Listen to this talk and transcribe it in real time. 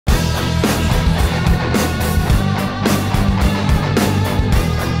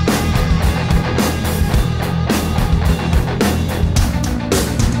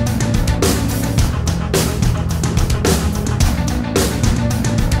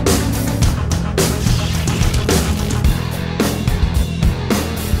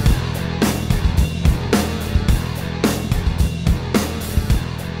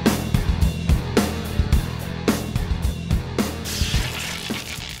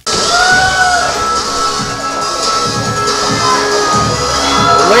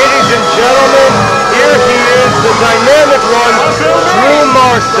gentlemen, here he is, the dynamic one, Drew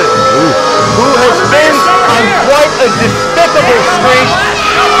Marston, who has been on quite a despicable streak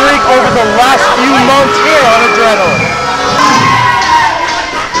over the last few months here on Adrenaline.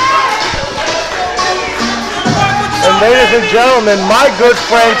 And ladies and gentlemen, my good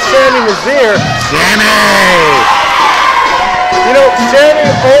friend Sammy Nazir. Sammy! You know, Sammy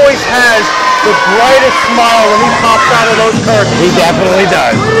always has the brightest smile when he pops out of those curtains. He definitely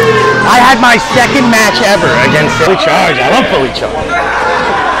does. I had my second match ever against Fully Charged. I love Fully Charged.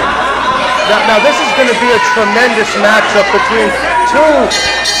 Now this is going to be a tremendous matchup between two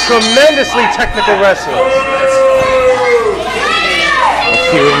tremendously technical wrestlers.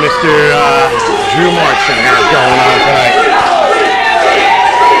 Let's see what Mr. Drew Marston has going on tonight.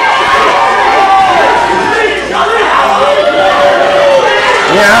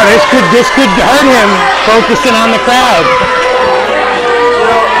 Yeah, this could hurt him focusing on the crowd. You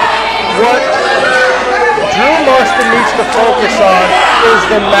know, what Drew Marston needs to focus on is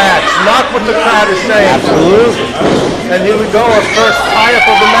the match, not what the crowd is saying. Absolutely. And here we go, our first tie-up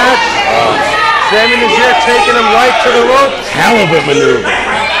of the match. Sammy Nazir taking him right to the ropes. Hell of a maneuver.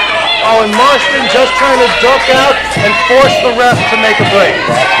 Oh, and Marston just trying to duck out and force the ref to make a break.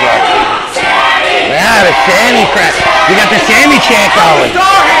 That's right. Yeah, the Sammy crap. We got the Sammy chant going.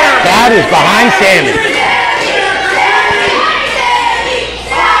 That is behind Sammy.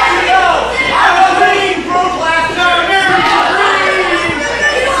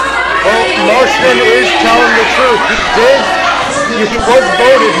 Well, Marston is telling the truth. He was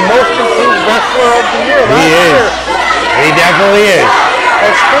voted most improved wrestler of the year last year. He definitely is.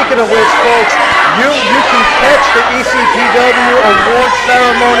 And speaking of which, folks, you can catch the ECPW award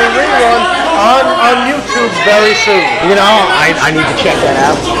ceremony rerun on YouTube very soon. You know, I need to check that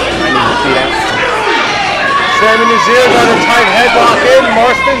out. I need to see that. Sammy Nazir got a tight headlock in.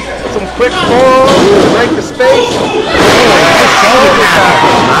 Marston, some quick forearms to break the space. Nice shoulder tackle.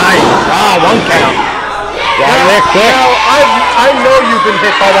 Nice. One count. Now, I know you've been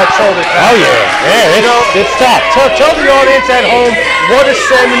hit by that shoulder tackle. Oh yeah, it's tough. Tell the audience at home what a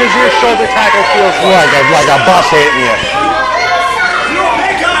Sammy Nazir shoulder tackle feels like. Like a bus hitting you.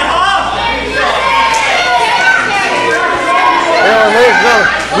 Ladies and gentlemen,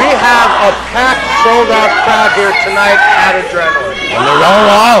 we have a packed, sold-out crowd here tonight at Adrenaline. And they're going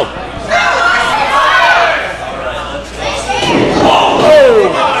wild.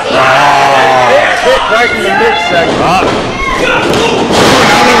 Kick right in the midsection.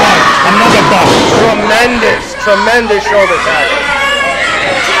 Another one. Another bus. Tremendous shoulder tackle.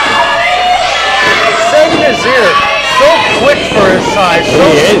 Sammy Nazir, so quick for his size, so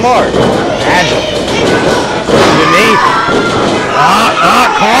smart. Agile. Underneath.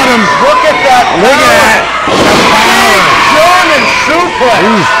 Caught him. Look at that. Look at that. German suplex.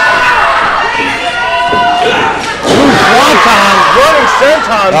 Swanton. Running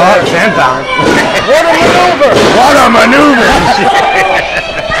senton there. Oh, senton. What a maneuver. What a maneuver.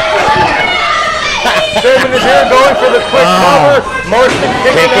 Sammy Nazir going for the quick cover. Marston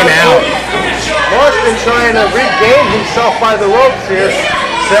kicking out. Marston trying to regain himself by the ropes here.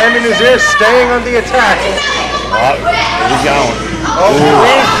 Sammy Nazir staying on the attack. Oh, here we going. All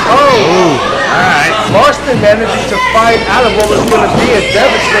right. Marston managing to fight out of what was going to be a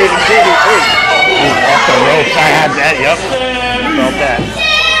devastating DDT. Off the ropes, I had that, yep. Felt that.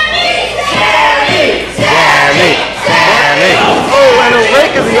 Sammy. Oh, and a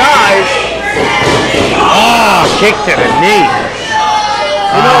rake of the eyes. Kick to the knee.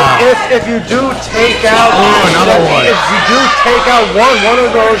 You know, if you do take out another one. If you do take out one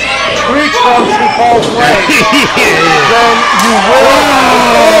of those tree trunks he calls legs, then you will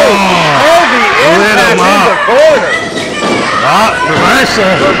heavy impact in the corner.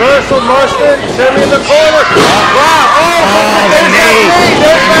 Reversal, Marston, Sammy in the corner. Wow, the knee.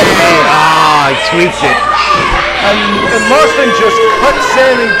 He tweaked it. And Marston just cut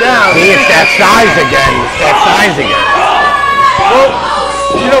Sammy down. See, it's that size again. Well,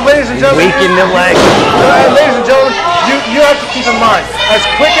 you know, ladies and gentlemen, weaken the leg. Ladies and gentlemen, you have to keep in mind, as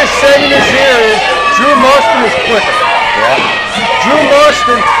quick as Sammy Nazir is, Drew Marston is quicker. Yeah. Drew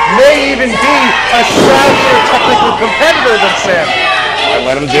Marston may even be a savvier technical competitor than Sammy.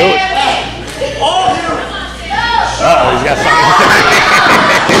 Let him do it. He's got something to say.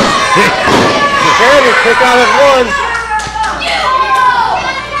 Sammy kick out at one.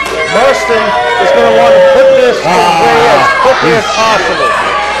 Marston is going to want to put this away as quickly as possible.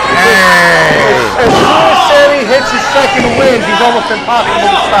 As soon as Sammy hits his second wind, he's almost impossible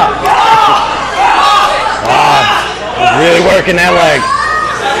to stop. He's really working that leg.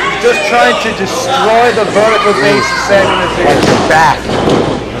 He's just trying to destroy the vertical base of Sammy Nazir. Like the back.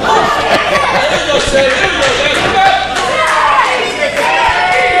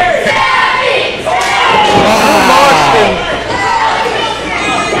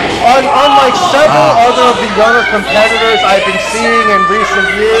 Unlike several other of the younger competitors I've been seeing in recent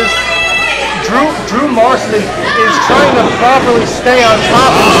years, Drew Marston is trying to properly stay on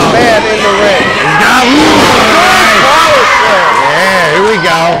top of this man in the ring. Yeah, here we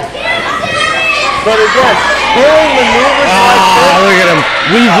go. But again, pulling maneuvers like this. Look at him,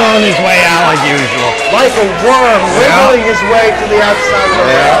 weaseling his way out like usual. Like a worm, wiggling his way to the outside of the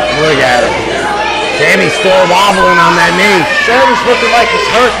ring. Yeah, look at him. Sammy's still wobbling on that knee. Sammy's looking like he's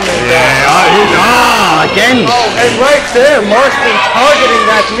hurting him. Yeah, again. Oh, and right there, Marston targeting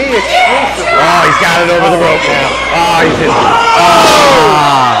that knee exclusively. Oh, he's got it over the rope now. Oh, he's in.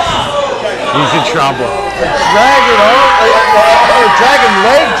 He's in trouble. Dragging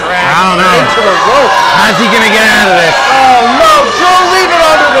leg drag I don't know. into the rope. How's he gonna get out of this? Oh no, Drew, leave it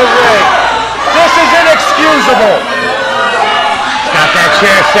under the ring. This is inexcusable. Got that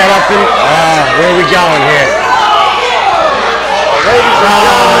chair set up in. Where are we going here? Ladies and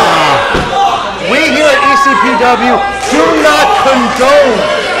gentlemen, we here at ECPW do not condone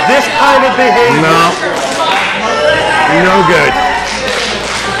this kind of behavior. No. No good.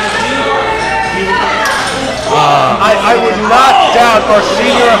 I would not doubt our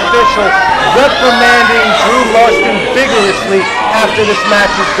senior official reprimanding Drew Marston vigorously after this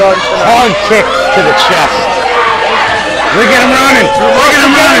match is done tonight. Hard kicks to the chest. Look at him running. Look at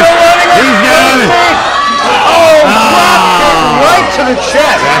him running. He's running. Oh, drop kick right to the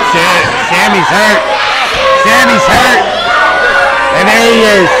chest. That's it. Sammy's hurt. Sammy's hurt. And there he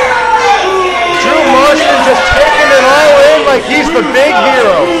is. Drew Marston just taking it all in like he's the big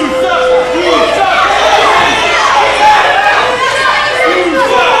hero.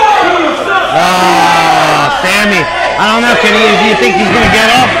 Sammy, I don't know, Kenny, do you think he's going to get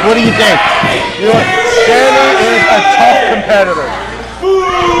up? What do you think? You know what? Sammy is a tough competitor.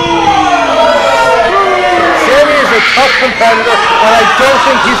 Sammy is a tough competitor, and I don't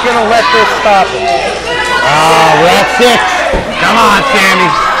think he's going to let this stop him. We're at 6. Come on, Sammy.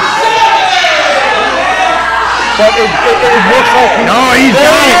 But it looks like he's... No, he's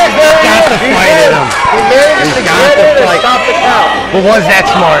got it. He's got the fight in him. He managed to get it and stop the count. But was that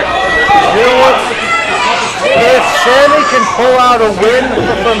smart? You know what? If Sammy can pull out a win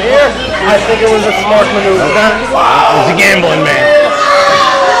from here, I think it was a smart maneuver. It was a gambling man.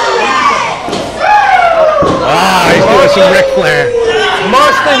 He's doing some Ric Flair.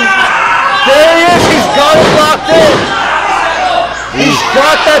 Marston, there he is. He's got it locked in. He's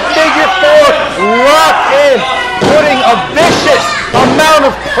got that figure 4 locked in, putting a vicious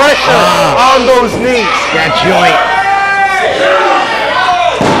amount of pressure on those knees. That joint.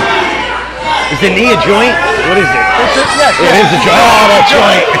 Is the knee a joint? What is it? Yes, it is a joint. Oh, that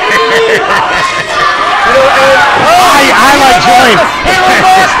joint. I like joints.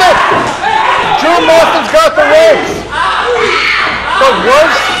 Drew Marston's got the ropes. But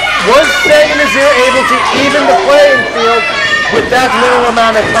was Sagan Nazir able to even the playing field with that little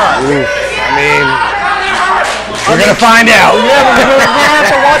amount of time? I mean, we're going to find out. Yeah, we're going to have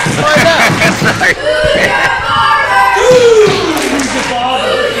to watch to find out. That's right.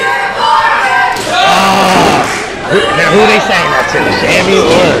 Now, who are they saying that to? Sammy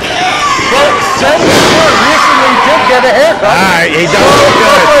or? Well, Sammy recently did get a haircut. Alright, he does look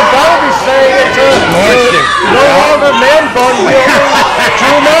good. That'll be saying it to Marston. No longer man bun wielding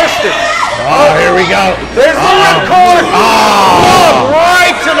Drew Marston. Here we go. There's the ripcord.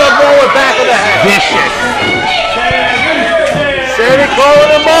 Right to the lower back of the head. Vicious. Sammy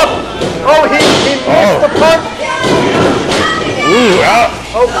calling him up. He missed the punt.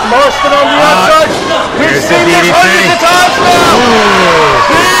 Marston on the outside. We've seen this hundreds of times now.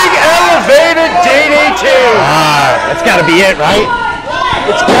 Big elevated DDT. That's got to be it, right?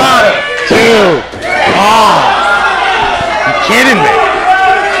 It's got it. 2. You kidding me?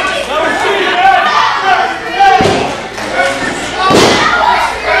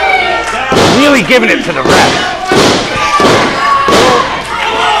 Really giving it to the ref.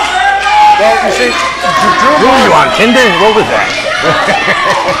 Well, you see, Who are you on, Tinder? What was that?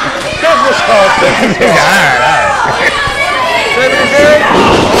 business card.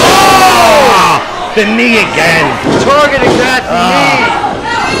 The knee again. Targeting that knee.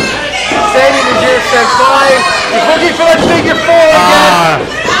 Sammy Nazir said 5. He's looking for that figure 4 again.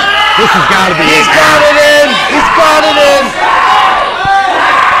 This has got to be it. He's got it in. He's got it in.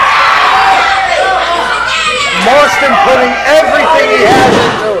 Marston putting everything he has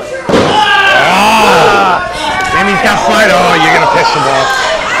into it. Sammy's got fight. You're going to piss him off.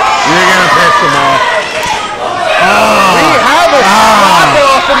 You're going to piss him off. We have a spot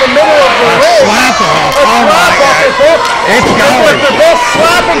off in the middle of the ring. Slap off. A slap off. It's going. They're both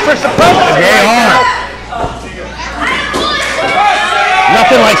slapping for supremacy. They are.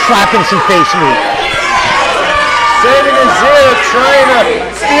 Nothing like slapping some face meat. Sammy and Zero trying to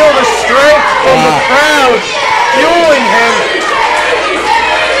feel the strength from the crowd, fueling him.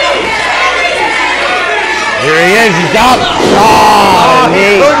 Here he is, he's up. Oh,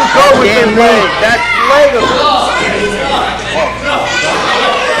 he couldn't go with the leg. That leg of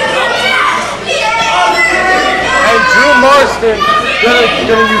And Drew Marston gonna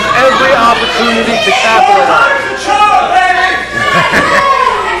use every opportunity to capitalize.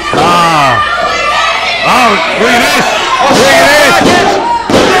 Oh, look at this. Look at this.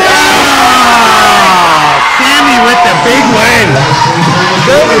 Sammy with the big win.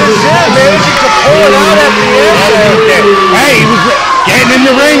 Sammy the Zero managing to pull it out at the end. Hey, he was getting in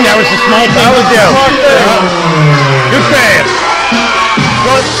the ring. That was the smart thing to do. Good for him.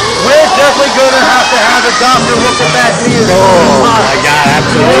 But we're definitely going to have a doctor look at that knee. Oh, my God,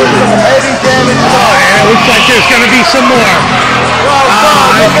 absolutely. Some heavy damage. Oh, and it looks like there's going to be some more.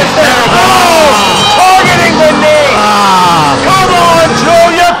 Look at that. Targeting the knee. Come on,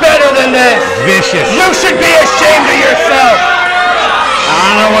 Drew. You're better than this. Vicious. You should be ashamed of yourself. I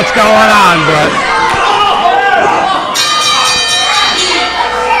don't know what's going on, but...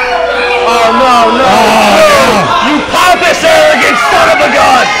 Oh, no. You pompous, arrogant son of a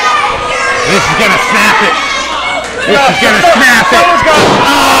gun. This is going to snap it. This is going to snap it.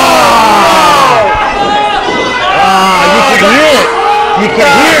 You can hear it. You can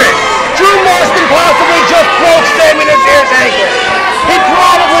hear it. Drew Marston possibly just broke Sammy Nazir's ankle. He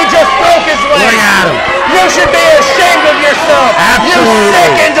probably just broke his leg. Look at him. You should be ashamed of yourself. Absolutely. You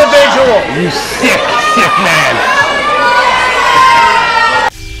sick individual. You sick man.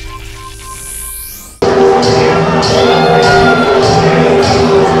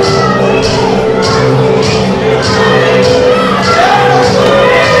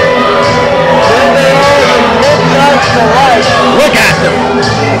 Look at them.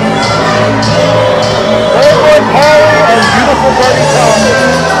 Playboy Polly and beautiful Buddy Thomas.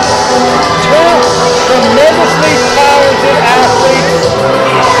 Two tremendously talented athletes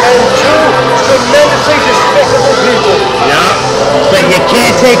and two tremendously despicable people. Yeah, but you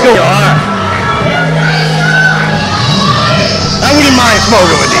can't take a... I wouldn't mind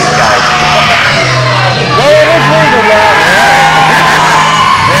smoking with these guys. Well, it is legal now.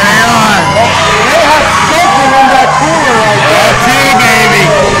 There they are. They have something in that cooler right there. That's it, baby.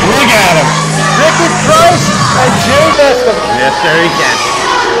 Look at them. Ricky Price and Jay Beskham. Yes, sir, he can.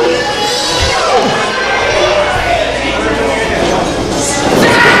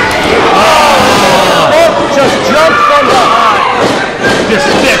 Just jumped from behind.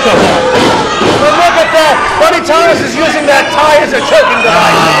 Despicable. But look at that. Buddy Thomas is using that tie as a choking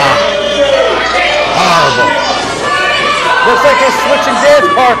device. Horrible. Looks like they're switching dance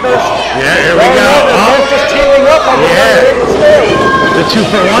partners. Yeah, here we go. They're both just teaming up on the stage. The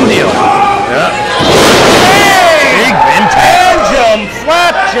 2-for-1 deal. Yeah. Hey! Big vintage. Jump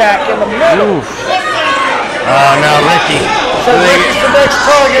flapjack in the middle. Oof. Oh, no, Ricky. So Ricky's the next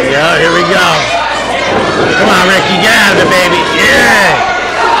target. Yeah, here we go. Come on, Ricky, get out of it, baby. Yeah.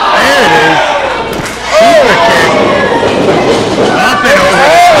 There it is. Super kick. Up and over.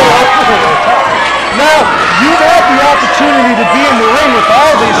 Now, you've had the opportunity to be in the ring with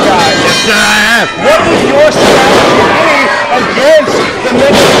all these guys. Yes, sir, I have. What would your strategy be against the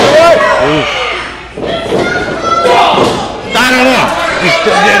men of the life? I don't know.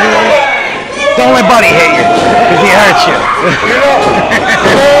 Don't let Buddy hit you, because he hurts you. You know,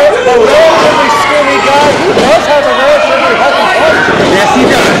 the relatively skinny guy, he does have a relatively heavy punch. Yes, he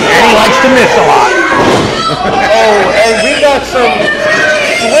does. And he likes to miss a lot. And we got some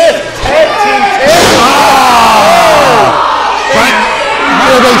swift tag team tails. But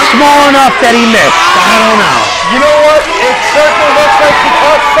were they small enough that he missed? I don't know. You know what? It certainly looks like he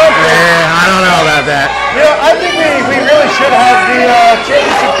caught something. Yeah, I don't know about that. You know, I think we really should have the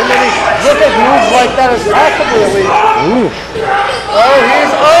championship committee look at moves like that as possibly elite. Oof. Oh,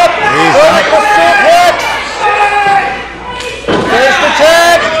 he's up. Vertical suplex. There's the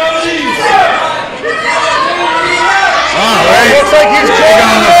tag. All right. Looks like he's Going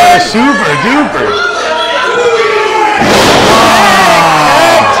going for the super duper.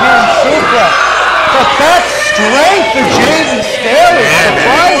 tag team suplex. But that strength of Jaden Staley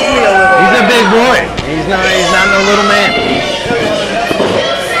surprised me a little. He's a big boy. He's not no little man.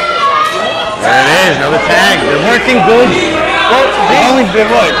 There it is, another tag. They're working good. Well, They've only been,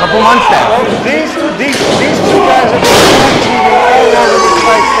 what, a couple months now? well, these two guys have been tag teaming all over the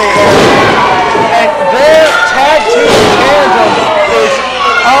place they are. And their tag team tandem is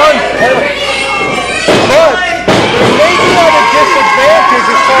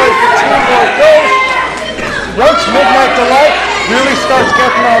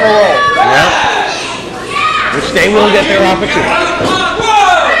getting on the roll. Yep. Which they will get their opportunity.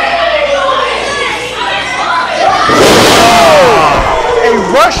 A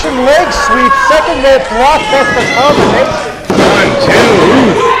Russian leg sweep, second net blockbuster combination. 1, 2.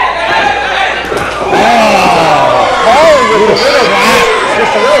 Paulie with a little slap.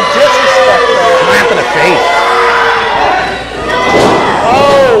 Just a little disrespect there. Slap in the face.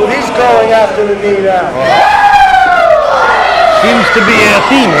 Oh, he's going after the knee now. Seems to be a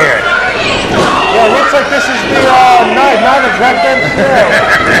theme here. Yeah, looks like this is the night of Red Dead today.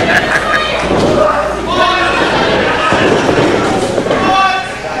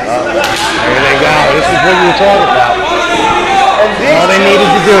 There they go. This is what you were talking about. And all they needed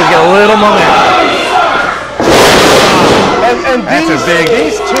to do is get a little momentum. And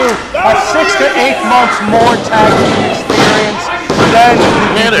these two are 6 to 8 months more tag team experience than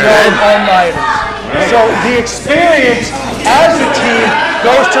the all-nighters. So the experience as a team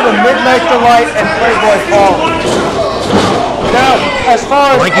goes to the Midnight Delight and Playboy Paulie. Now, as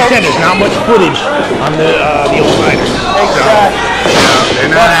far as like you said, there's not much footage on the all-nighters. Exactly. So,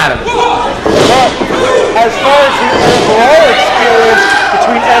 they're not out of it. But as far as the overall experience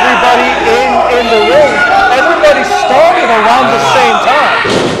between everybody in the ring, everybody started around the same time.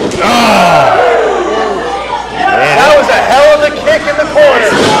 That was a hell of a kick in the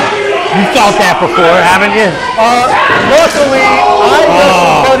corner. You felt that before, haven't you? Luckily, I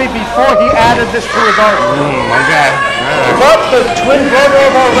wrestled Buddy before he added this to his arsenal. Okay. But the twin brother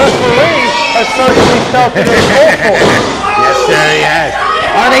of our referee has certainly felt it in full force. Yes, sir, he has.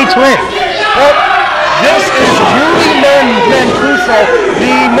 Are they twins? Well, this is Rudy Mancuso,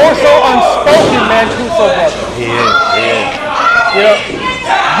 the more so unspoken Mancuso brother. He is. You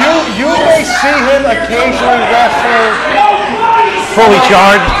know, you may see him occasionally wrestle fully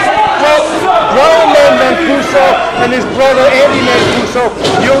charged. Well, Brian Mancuso and his brother Andy Mancuso,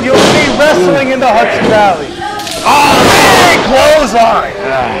 you'll see wrestling in the Hudson Valley. Oh, very close on.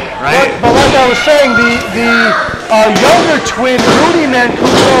 Right. But like I was saying, the younger twin, Rudy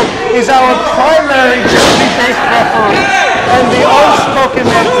Mancuso, is our primary Jersey-based referee, and the unspoken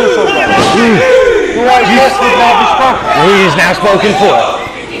Mancuso brother, who I guess would now be spoken. He is now spoken for.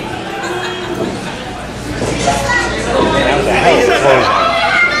 That was a hell of a close on.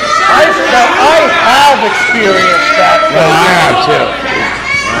 I have experienced that. Well, I have too.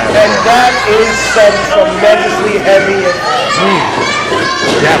 And that is some tremendously heavy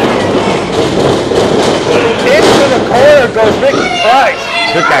into the corner goes Mickey Price.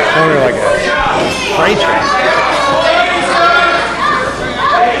 Took that corner like a freight train.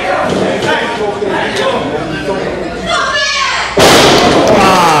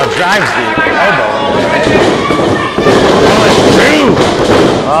 Drives the elbow.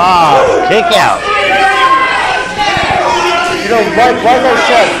 Kick out. You know, like I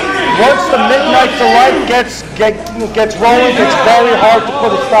said, once the Midnight Delight gets rolling, it's very hard to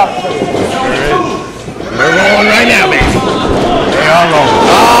put a stop to it. They're rolling right now, baby. They are rolling.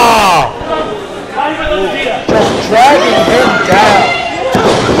 Just dragging him down.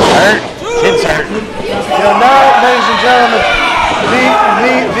 Hurt. Kid's hurt. You know, now, ladies and gentlemen, the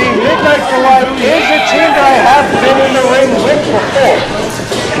Midnight Delight is a team that I have been in the ring with before.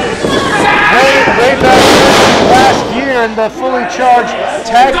 Way back last year in the fully charged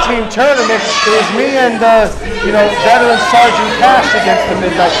tag team tournament, it was me and veteran Sergeant Cash against the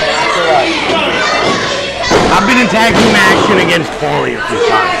Midnight Delight. I've been in tag team action against Paulie a few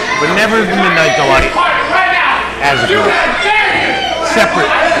times, but never the Midnight Delight as a group.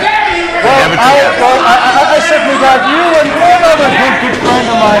 Separate. Well, I simply got you and one other good friend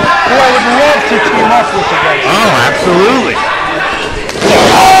of mine who I would love to team up with against. Oh, absolutely.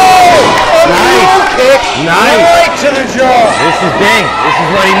 Nice kick, nice. Right to the jaw. This is big. This is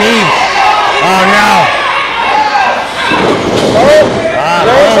what he needs. Oh no.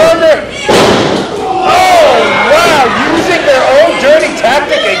 Goes under. Oh wow, using their own dirty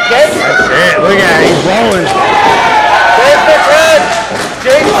tactic against him. That's it. Look at it. He's rolling. There's the head.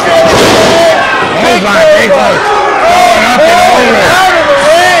 James Big close. Going up and over. Out of the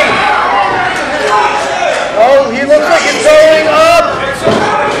ring. Oh, he looks like he's going up.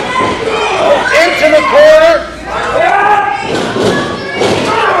 Into the corner.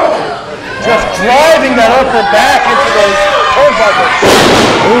 Just driving that upper back into those turnbuckles.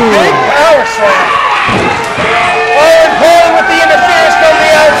 Big power slam. Oh, and Paulie with the interference from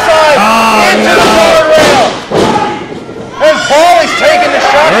the outside. Into the guardrail. And Paulie's taking the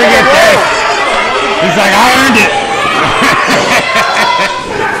shot. Look at this. He's like, I earned it.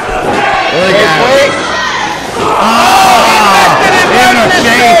 Look at it. In the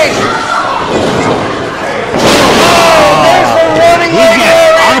face. There's the running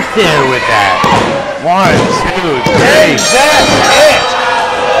leg. there with that. 1, 2, 3. That's it.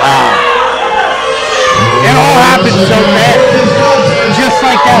 Wow. It all happened so fast. Just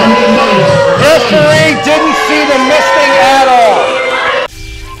like that. Referee didn't see the misting at all.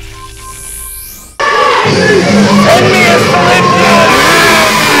 Send me a Slim Jim.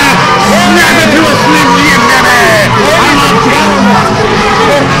 Snap it to a Slim Jim, baby. I'm up to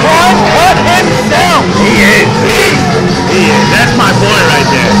The Cross cut himself. He is. He is. That's my boy right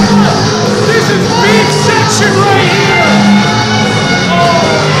there. This is beef section right here.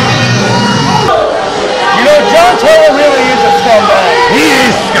 You know, John Taylor really is a scumbag. He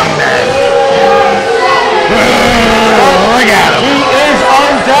is scumbag. Look at him. He is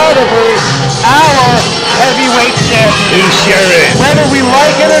undoubtedly our heavyweight champion. He sure is. Whether we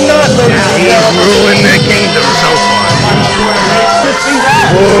like it or not, ladies and He's gentlemen. ruling the kingdom so far. Let's see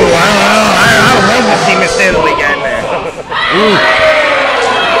that. Oh, I would love to see Miss Italy get in there.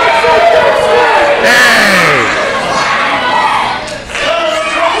 Hey!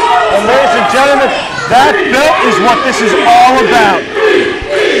 And ladies and gentlemen, that belt is what this is all about.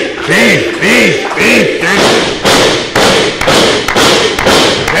 Beef.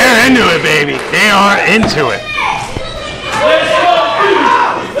 They're into it, baby. They are into it.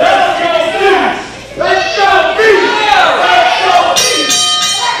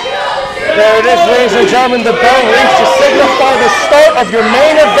 There it is, ladies and gentlemen. The bell rings to signify the start of your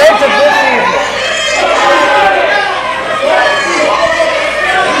main event of this evening.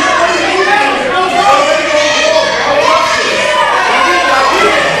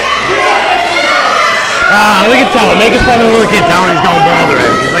 Look at Teller. Making fun of the little kid. Teller, he's going bald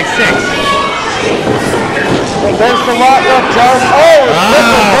already. He's like 6. And there's the lockup, John.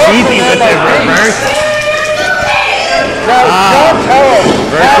 Beefy with the reverse. Now, John Taylor.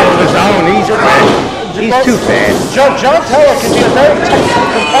 Reversal of his own. He's too fast. John Taylor can be a very technical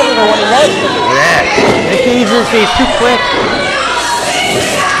competitor when he wants to be. Yeah. He's too quick.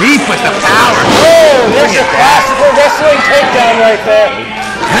 Beef with the power. Oh, there's a classical wrestling takedown right there.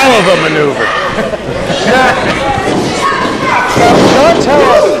 Hell of a maneuver. John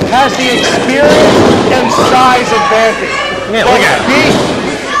Taylor has the experience and size advantage. Yeah, look at him. Beef,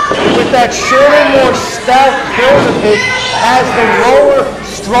 with that shorter, more stout build of his, has the lower,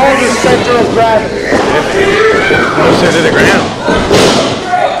 stronger center of gravity. Closer to the ground.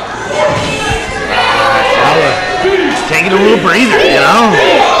 Teller taking a little breather, you know?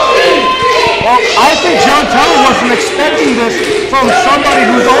 Well, I think John Taylor wasn't expecting this from somebody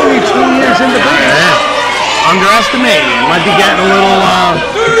who's only 2 years in the business. Yeah. Underestimating. Might be getting a little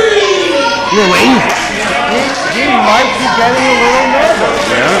lazy. He might be getting a little nervous.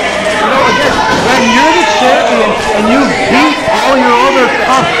 Yeah. You know, again, when you're the champion and you beat all your other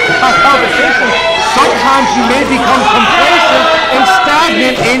competition, sometimes you may become complacent and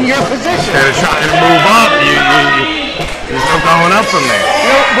stagnant in your position. Instead of trying to move up, there's no going up from there.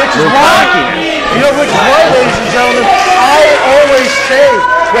 You know, which is why, ladies and gentlemen, I always say,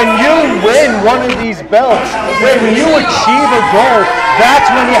 when you win one of these belts, when you achieve a goal, that's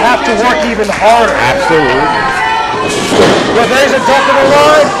when you have to work even harder. Absolutely. Well, there's a duck in the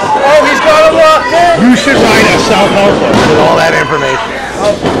line. Oh, he's got him locked in. You should write a self-help book with all that information.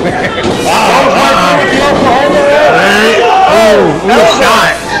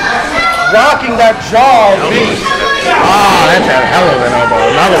 Shot. Rocking that jaw. That's a hell of an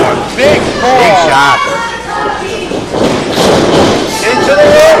elbow. Another one. Big fall. Big shot. Into the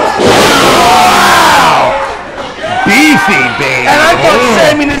ropes. Wow. Beefy, baby. And I thought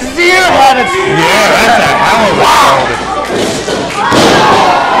Sammy Nazir had it. Yeah, that's a hell of a shoulder.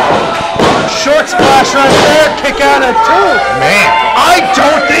 Short splash right there. Kick out at 2. Man, I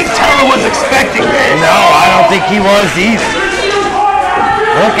don't think Taylor was expecting this. no, I don't think he was either.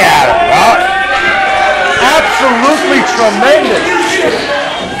 Look at him. Oh. Absolutely tremendous.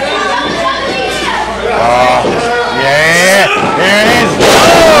 Yeah, there it is.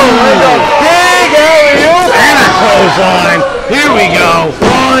 Oh, and a big alley-oop. And a clothesline. Here we go.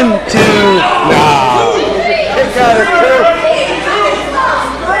 1, 2, no. Kick out at 2.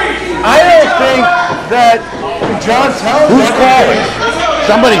 I don't think that John Taylor... Who's calling?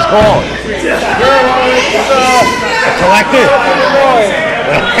 Somebody's calling. Yeah, well, it's, A collector?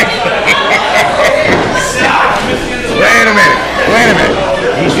 Wait a minute.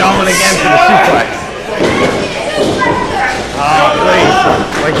 He's going again for the suplex. Oh, please.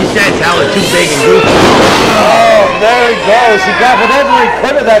 Like you said, Taylor too big and goofy. Oh, there he goes. He got whatever he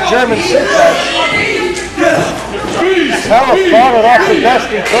could of that German suplex. Taylor fought it off the best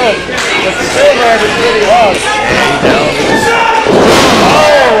he could, but still landed pretty hard.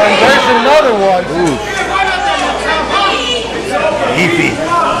 Oh, and there's another one. Beefy.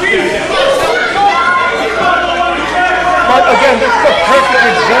 again, this is a perfect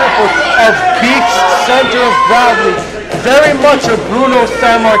example of Beef's center of gravity. Very much a Bruno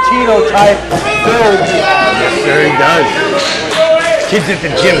Sammartino type build. Yes, sir, he does. Kids at the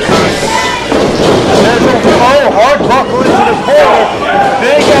gym. There's a hard buckle into the corner.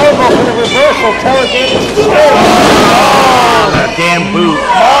 Big elbow for the reversal. Telegates Oh, that damn boot.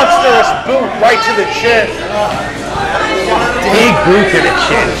 monstrous boot right to the chin. Big boot to the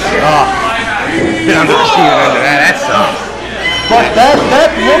chin. Oh, been under the sheet under that. That sucks. But that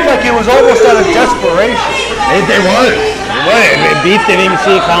looked like it was almost out of desperation. It was. Beef didn't even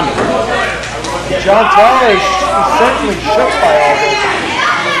see it coming. John Tyler is certainly shook by all this.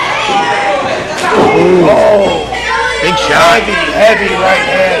 Oh, Big shot. heavy right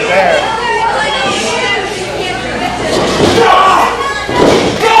hand there.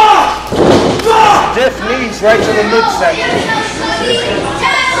 Stiff knees right to the midsection.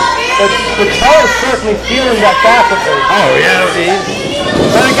 But Tyler's certainly feeling that back of his. Oh, yeah, it is.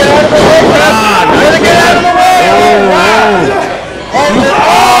 Better get out of the way, Brad. Better get out of the way. A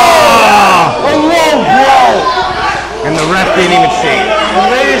low blow. And the ref didn't even see it. And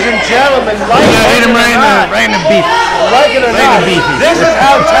ladies and gentlemen, Hit him right in the beef. like it or Right in not, the beefy. this is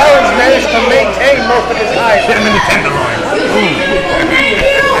how Talon's managed to maintain most of his height. Hit him in the tenderloin.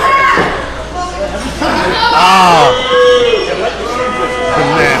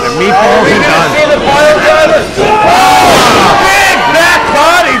 Man, the meatballs We are didn't done. see the pile driver. Big back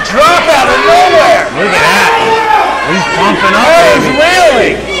body drop out of nowhere. Look at that. He's pumping up, He's baby.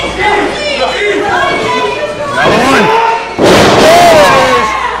 reeling. Another one.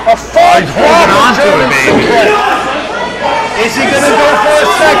 A far He's holding on to it, German baby. suplex. Is he going to go for a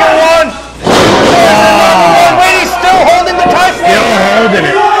second one? Wait, he's still holding the tight Still holding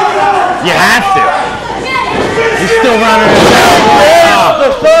it. You have to. He's still running it down. The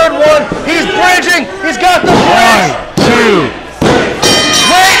third one. He's bridging. He's got the bridge. 1, 2.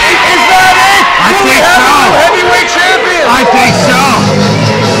 Wait, is that it? I Do we think have a so. new heavyweight champion? I think so.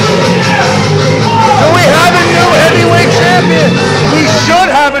 Do we have a new heavyweight champion? We should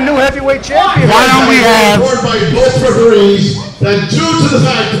have a new heavyweight champion. Why don't we have... Reported by both referees that due to the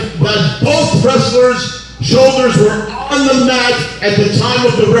fact that both wrestlers' shoulders were on the mat at the time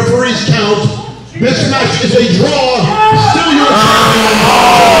of the referee's count, this match is a draw. Still your champion.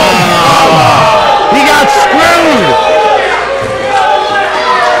 He got screwed.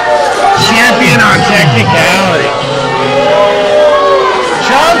 Champion on technicality.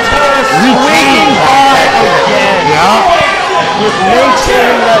 John Thomas squeaking by again. Yeah. With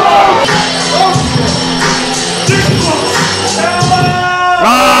maintaining that.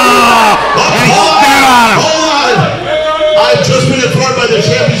 And he stood on him. Hold on. I've just been informed by the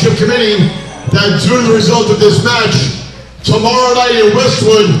championship committee that due to the result of this match, tomorrow night in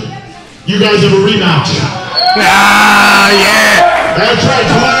Westwood, you guys have a rematch. Ah, yeah. That's right,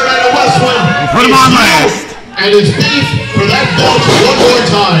 tomorrow night in Westwood. Put him it's on you last. And it's beef for that belt one more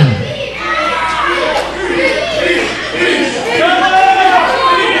time.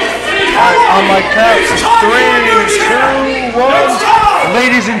 On my count, 3, 2, 1.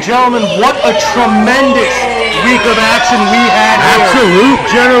 Ladies and gentlemen, what a tremendous week of action we had here. Absolute.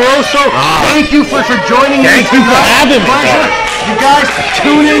 Generoso, thank you for joining me. Thank you for having me. Pleasure. You guys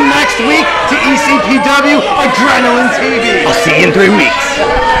tune in next week to ECPW Adrenaline TV. I'll see you in 3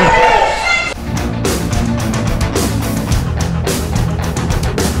 weeks.